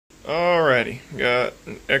Alrighty, got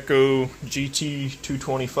an Echo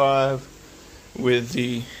GT225 with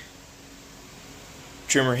the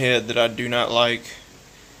trimmer head that I do not like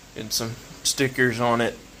and some stickers on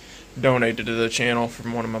it donated to the channel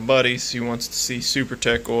from one of my buddies. He wants to see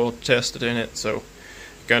Supertech oil tested in it, so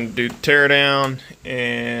gonna do the tear down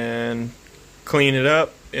and clean it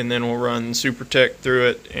up, and then we'll run Supertech through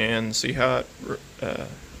it and see how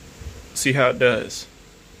it does.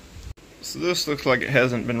 So this looks like it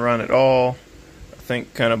hasn't been run at all. I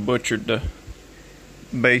think kind of butchered the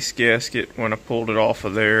base gasket when I pulled it off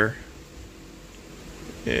of there.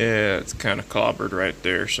 Yeah, it's kind of clobbered right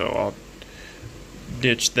there, so I'll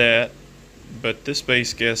ditch that. But this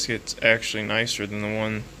base gasket's actually nicer than the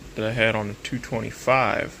one that I had on the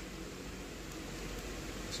 225.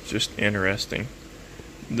 It's just interesting.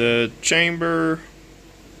 The chamber,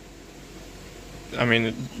 I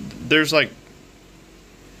mean, there's like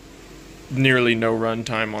nearly no run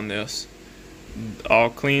time on this. I'll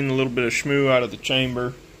clean a little bit of schmoo out of the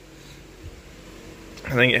chamber.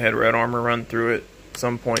 I think it had Red Armor run through it at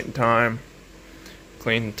some point in time.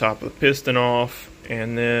 Clean the top of the piston off,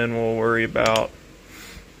 and then we'll worry about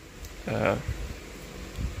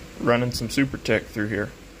running some Supertech through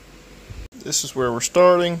here. This is where we're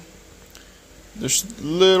starting. There's a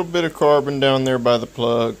little bit of carbon down there by the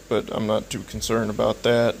plug, but I'm not too concerned about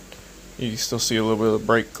that. You can still see a little bit of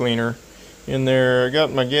brake cleaner in there. I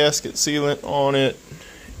got my gasket sealant on it,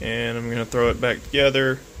 and I'm going to throw it back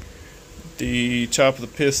together. The top of the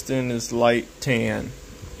piston is light tan.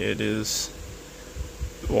 It is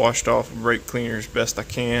washed off with brake cleaner as best I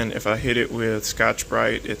can. If I hit it with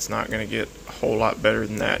Scotch-Brite, it's not going to get a whole lot better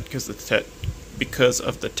than that because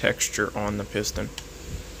of the texture on the piston.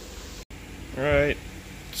 Alright,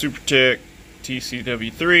 Supertech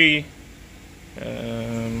TCW-3.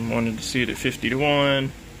 Wanted to see it at 50-1.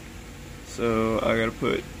 So I gotta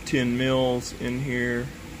put 10 mils in here.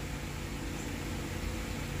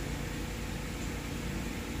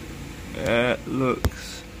 That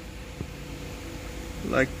looks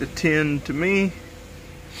like the 10 to me.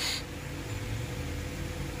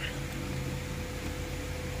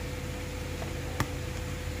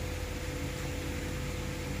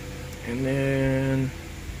 And then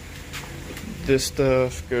this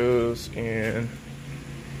stuff goes in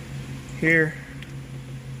here.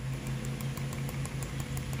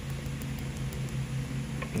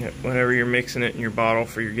 Whenever you're mixing it in your bottle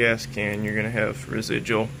for your gas can, you're going to have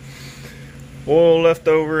residual oil left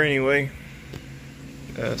over anyway.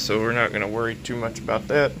 So we're not going to worry too much about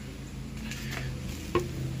that.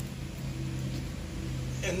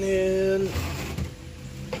 And then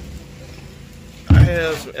I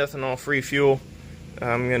have some ethanol-free fuel.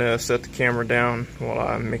 I'm going to set the camera down while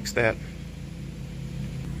I mix that.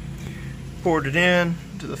 Poured it in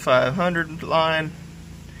to the 500 line.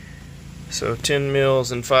 So 10 mils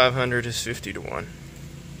and 500 is 50-1.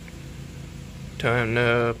 Time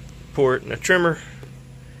to pour it in a trimmer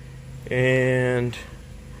and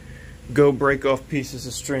go break off pieces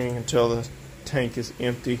of string until the tank is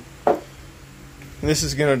empty. This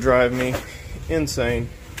is going to drive me insane.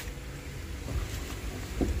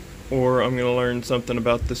 Or I'm going to learn something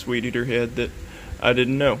about this weed eater head that I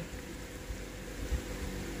didn't know.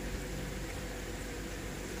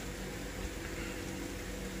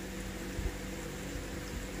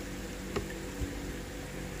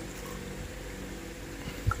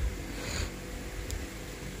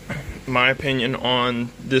 My opinion on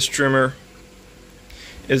this trimmer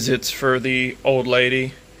is it's for the old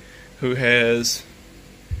lady who has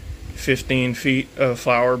 15 feet of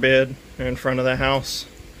flower bed in front of the house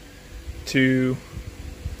to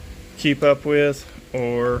keep up with,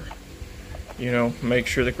 or you know, make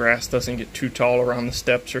sure the grass doesn't get too tall around the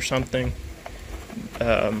steps or something.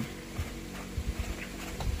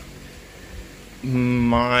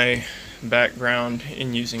 My background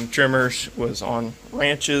in using trimmers was on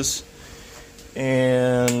ranches,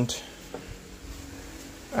 and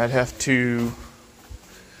I'd have to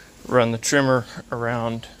run the trimmer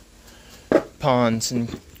around ponds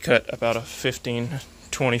and cut about a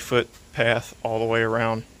 15-20 foot path all the way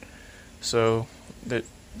around so that,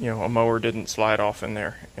 you know, a mower didn't slide off in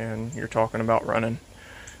there. And you're talking about running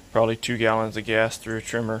probably 2 gallons of gas through a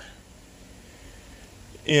trimmer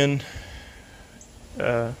in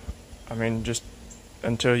I mean, just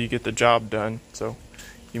until you get the job done. So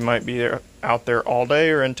you might be out there all day,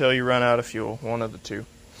 or until you run out of fuel, one of the two.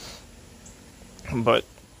 But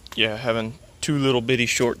yeah, having 2 little bitty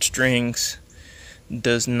short strings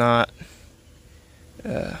does not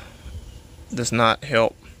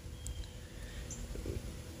help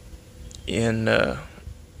in a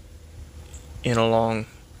long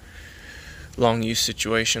long use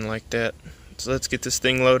situation like that. So let's get this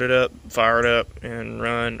thing loaded up, fire it up, and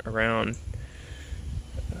run around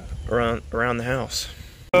the house.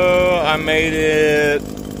 So I made it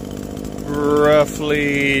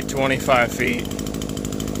roughly 25 feet.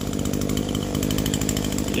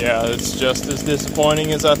 Yeah, it's just as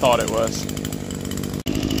disappointing as I thought it was.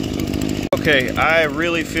 Okay, I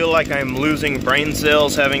really feel like I'm losing brain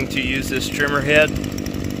cells having to use this trimmer head.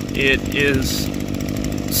 It is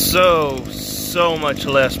so much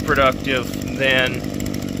less productive than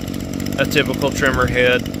a typical trimmer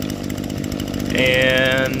head.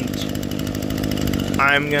 And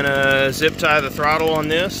I'm gonna zip tie the throttle on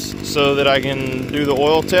this so that I can do the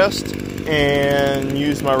oil test and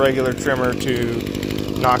use my regular trimmer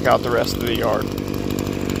to knock out the rest of the yard.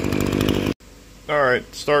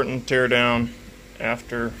 Alright, starting to tear down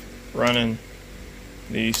after running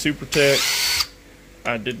the Supertech.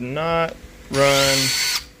 I did not run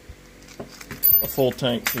a full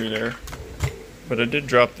tank through there, but I did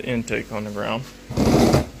drop the intake on the ground.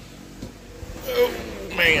 Oh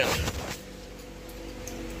man.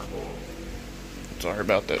 Sorry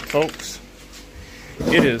about that, folks.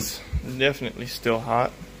 It is definitely still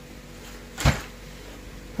hot.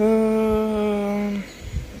 Let's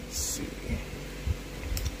see.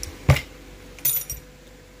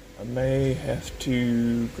 I may have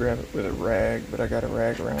to grab it with a rag, but I got a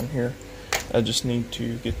rag around here. I just need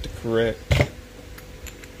to get the correct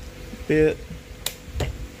bit.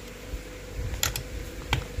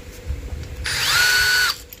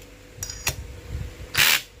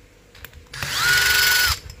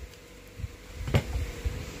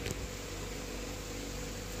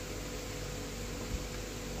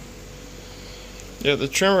 Yeah, the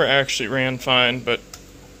trimmer actually ran fine, but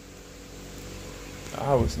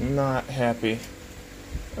I was not happy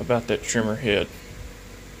about that trimmer head.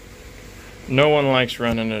 No one likes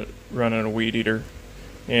running a weed eater,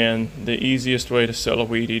 and the easiest way to sell a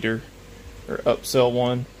weed eater or upsell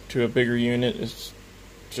one to a bigger unit is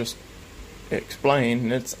just explain,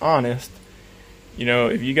 and it's honest. You know,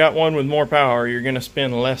 if you got one with more power, you're going to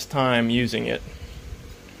spend less time using it.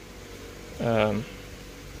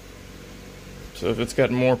 So if it's got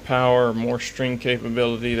more power, more string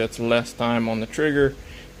capability, that's less time on the trigger,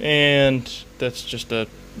 and that's just a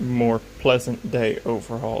more pleasant day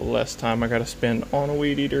overall. Less time I got to spend on a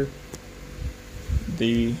weed eater,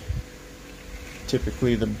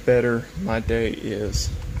 typically the better my day is.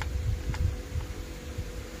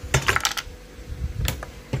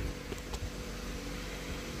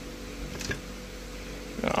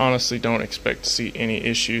 I honestly don't expect to see any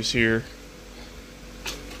issues here.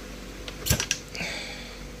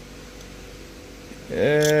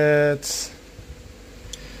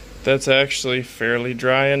 That's actually fairly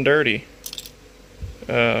dry and dirty.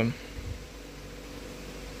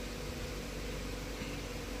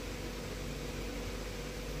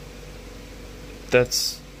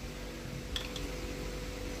 That's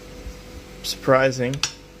surprising.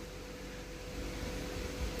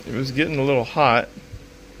 It was getting a little hot.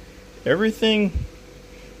 Everything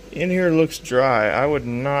in here looks dry. I would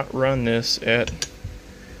not run this at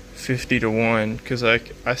 50 to 1 because I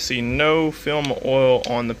see no film oil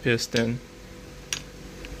on the piston,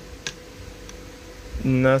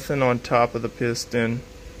 nothing on top of the piston,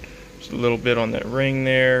 just a little bit on that ring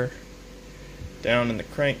there, down in the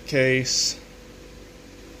crankcase.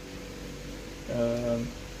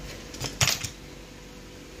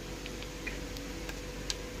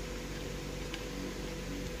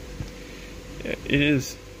 Yeah,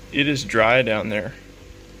 it is dry down there.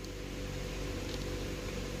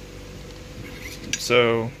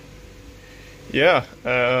 So yeah,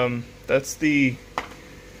 that's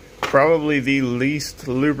probably the least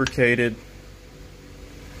lubricated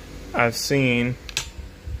I've seen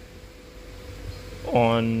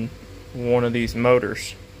on one of these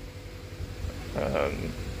motors.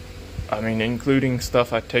 I mean, including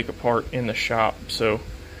stuff I take apart in the shop. So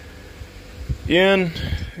in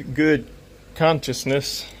good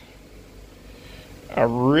consciousness, I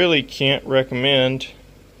really can't recommend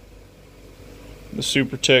the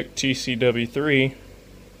Supertech TCW-3,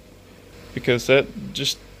 because that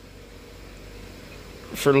just,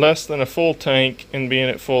 for less than a full tank and being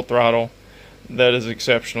at full throttle, that is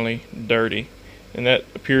exceptionally dirty, and that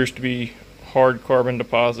appears to be hard carbon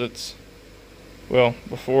deposits. Well,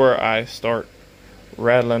 before I start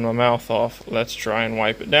rattling my mouth off, let's try and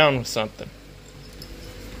wipe it down with something.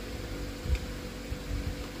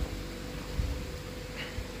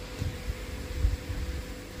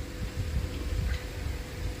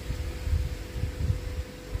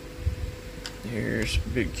 Here's a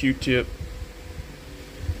big Q-tip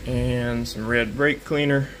and some red brake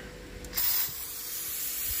cleaner.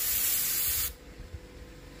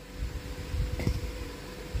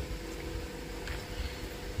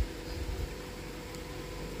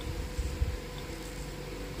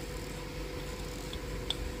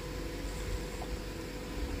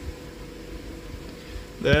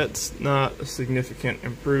 That's not a significant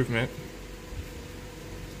improvement.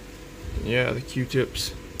 Yeah, the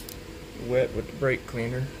Q-tip's wet with the brake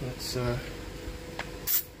cleaner. Let's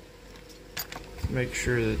make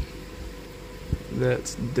sure that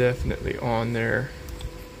that's definitely on there.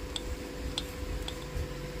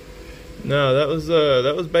 No, that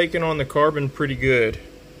was baking on the carbon pretty good.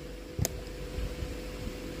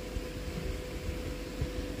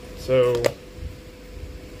 So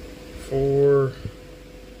for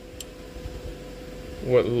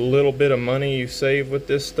what little bit of money you save with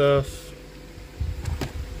this stuff,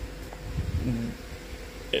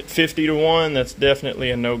 at 50 to 1, that's definitely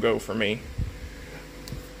a no-go for me.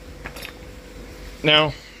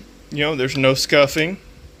 Now, you know, there's no scuffing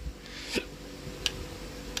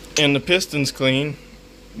and the piston's clean,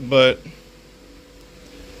 but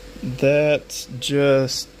that's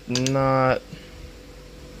just not,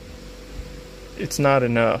 it's not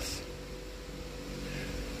enough.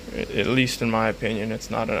 At least in my opinion,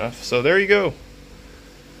 it's not enough. So there you go.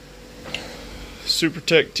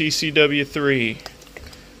 Supertech TCW-3.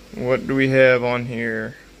 What do we have on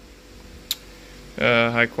here?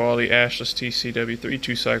 High quality ashless TCW-3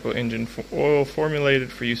 2-cycle engine oil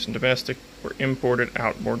formulated for use in domestic or imported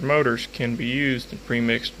outboard motors. Can be used in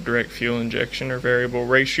premixed direct fuel injection or variable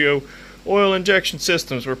ratio oil injection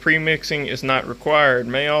systems where premixing is not required.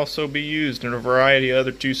 May also be used in a variety of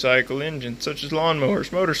other 2-cycle engines such as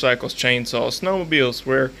lawnmowers, motorcycles, chainsaws, snowmobiles,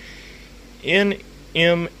 where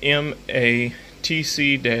NMMA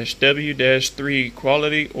TC-W-3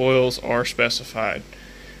 quality oils are specified.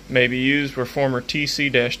 May be used where former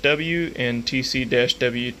TC-W and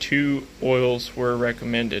TC-W2 oils were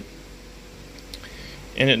recommended.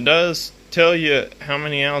 And it does tell you how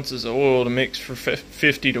many ounces of oil to mix for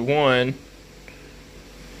 50 to 1,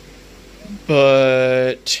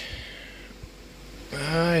 but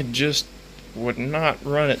I just would not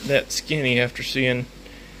run it that skinny after seeing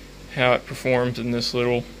how it performs in this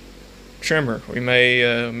little trimmer. We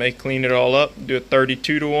may clean it all up, do a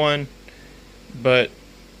 32 to 1, but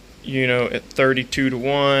you know, at 32 to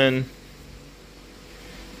 1,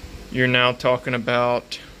 you're now talking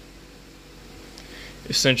about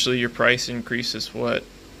essentially your price increase is what?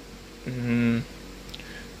 Not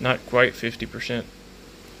quite 50%.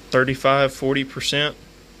 35-40%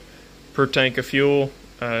 per tank of fuel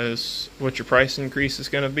is what your price increase is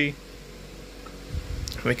going to be,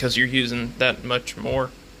 because you're using that much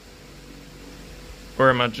more.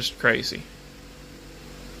 Or am I just crazy?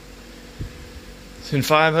 In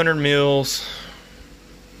 500 mils,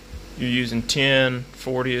 you're using 10,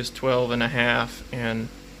 40 is 12 and a half, and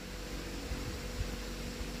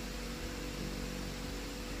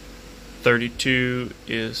 32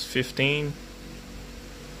 is 15.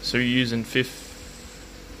 So you're using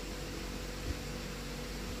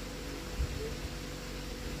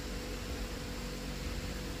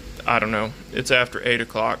I don't know. It's after 8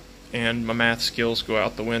 o'clock, and my math skills go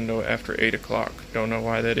out the window after 8 o'clock. Don't know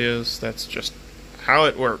why that is. That's just how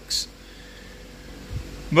it works.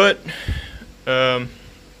 But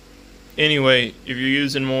anyway, if you're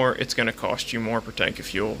using more, it's going to cost you more per tank of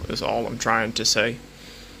fuel, is all I'm trying to say.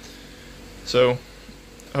 So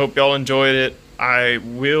I hope y'all enjoyed it. I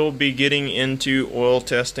will be getting into oil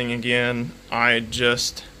testing again. I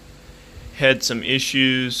just had some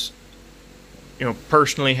issues,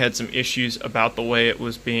 personally had some issues about the way it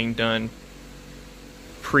was being done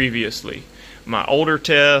previously. My older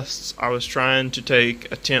tests, I was trying to take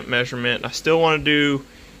a temp measurement. I still want to do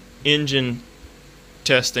engine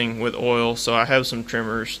testing with oil, so I have some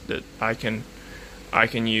trimmers that I can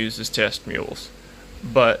use as test mules.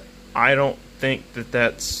 But I don't think that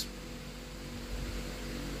that's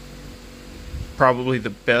probably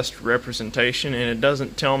the best representation, and it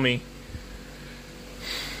doesn't tell me,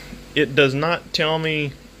 it does not tell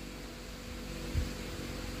me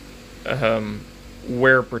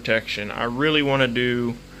wear protection. I really want to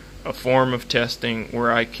do a form of testing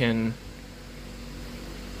where I can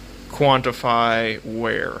quantify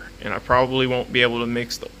wear, and I probably won't be able to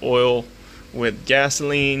mix the oil with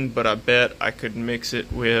gasoline, but I bet I could mix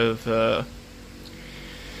it with I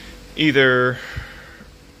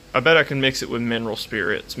bet I can mix it with mineral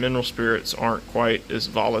spirits. Mineral spirits aren't quite as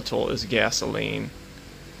volatile as gasoline.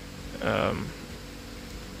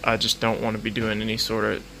 I just don't want to be doing any sort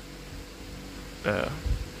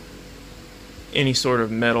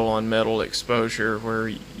of metal on metal exposure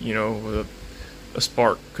where a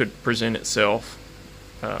spark could present itself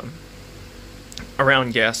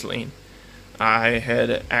around gasoline. I had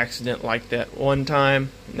an accident like that one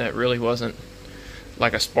time. That really wasn't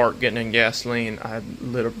like a spark getting in gasoline. I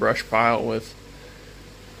lit a brush pile with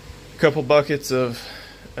a couple buckets of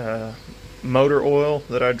motor oil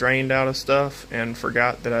that I drained out of stuff, and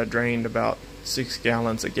forgot that I drained about 6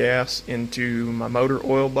 gallons of gas into my motor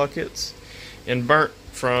oil buckets, and burnt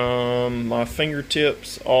from my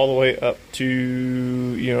fingertips all the way up to,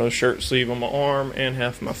 you know, the shirt sleeve on my arm and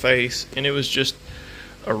half my face. And it was just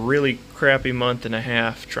a really crappy month and a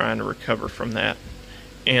half trying to recover from that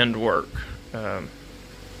and work.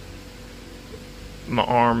 My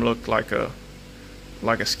arm looked like a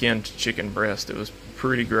skinned chicken breast. It was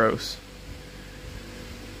pretty gross.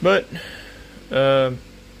 But yeah,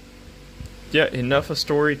 enough of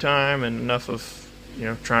story time and enough of, you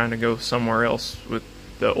know, trying to go somewhere else with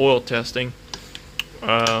the oil testing.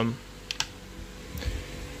 Thumbs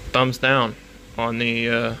down on the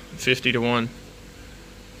 50-to-1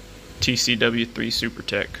 TCW-3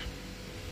 Supertech.